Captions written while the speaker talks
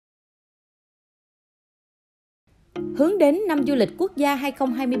Hướng đến năm du lịch quốc gia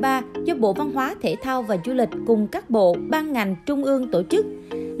 2023 do Bộ Văn hóa, Thể thao và Du lịch cùng các bộ, ban ngành trung ương tổ chức.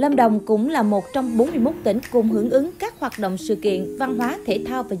 Lâm Đồng cũng là một trong 41 tỉnh cùng hưởng ứng các hoạt động sự kiện văn hóa, thể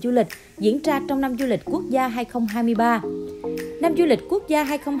thao và du lịch diễn ra trong năm du lịch quốc gia 2023. Năm du lịch quốc gia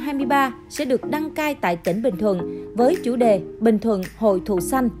 2023 sẽ được đăng cai tại tỉnh Bình Thuận với chủ đề Bình Thuận Hội Thụ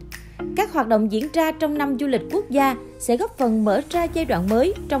Xanh. Các hoạt động diễn ra trong năm du lịch quốc gia sẽ góp phần mở ra giai đoạn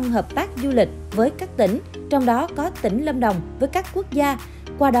mới trong hợp tác du lịch với các tỉnh, trong đó có tỉnh Lâm Đồng với các quốc gia,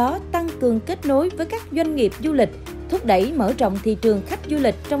 qua đó tăng cường kết nối với các doanh nghiệp du lịch, thúc đẩy mở rộng thị trường khách du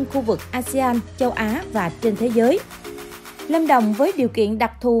lịch trong khu vực ASEAN, châu Á và trên thế giới. Lâm Đồng với điều kiện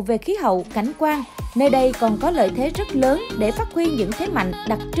đặc thù về khí hậu, cảnh quan, nơi đây còn có lợi thế rất lớn để phát huy những thế mạnh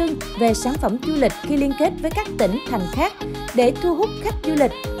đặc trưng về sản phẩm du lịch khi liên kết với các tỉnh thành khác để thu hút khách du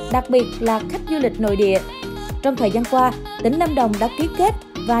lịch, đặc biệt là khách du lịch nội địa. Trong thời gian qua, tỉnh Lâm Đồng đã ký kết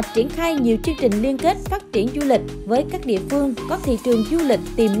và triển khai nhiều chương trình liên kết phát triển du lịch với các địa phương có thị trường du lịch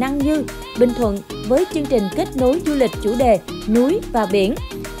tiềm năng như Bình Thuận với chương trình kết nối du lịch chủ đề núi và biển,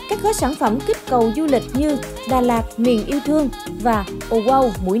 các gói sản phẩm kích cầu du lịch như Đà Lạt miền yêu thương và Wow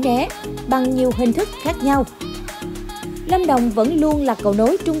Mũi Né bằng nhiều hình thức khác nhau. Lâm Đồng vẫn luôn là cầu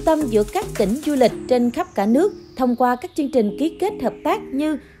nối trung tâm giữa các tỉnh du lịch trên khắp cả nước thông qua các chương trình ký kết hợp tác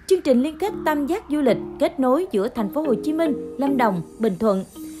như chương trình liên kết tam giác du lịch kết nối giữa thành phố Hồ Chí Minh, Lâm Đồng, Bình Thuận,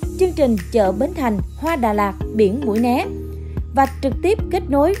 chương trình chợ Bến Thành, Hoa Đà Lạt, biển Mũi Né và trực tiếp kết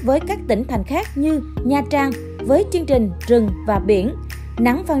nối với các tỉnh thành khác như Nha Trang với chương trình rừng và biển,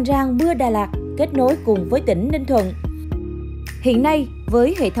 Nắng Phan Rang Mưa Đà Lạt kết nối cùng với tỉnh Ninh Thuận. Hiện nay,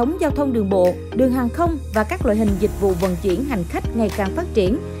 với hệ thống giao thông đường bộ, đường hàng không và các loại hình dịch vụ vận chuyển hành khách ngày càng phát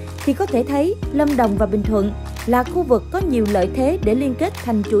triển, thì có thể thấy Lâm Đồng và Bình Thuận là khu vực có nhiều lợi thế để liên kết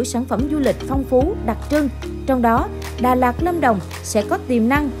thành chuỗi sản phẩm du lịch phong phú, đặc trưng. Trong đó, Đà Lạt Lâm Đồng sẽ có tiềm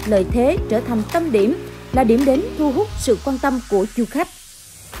năng, lợi thế trở thành tâm điểm, là điểm đến thu hút sự quan tâm của du khách.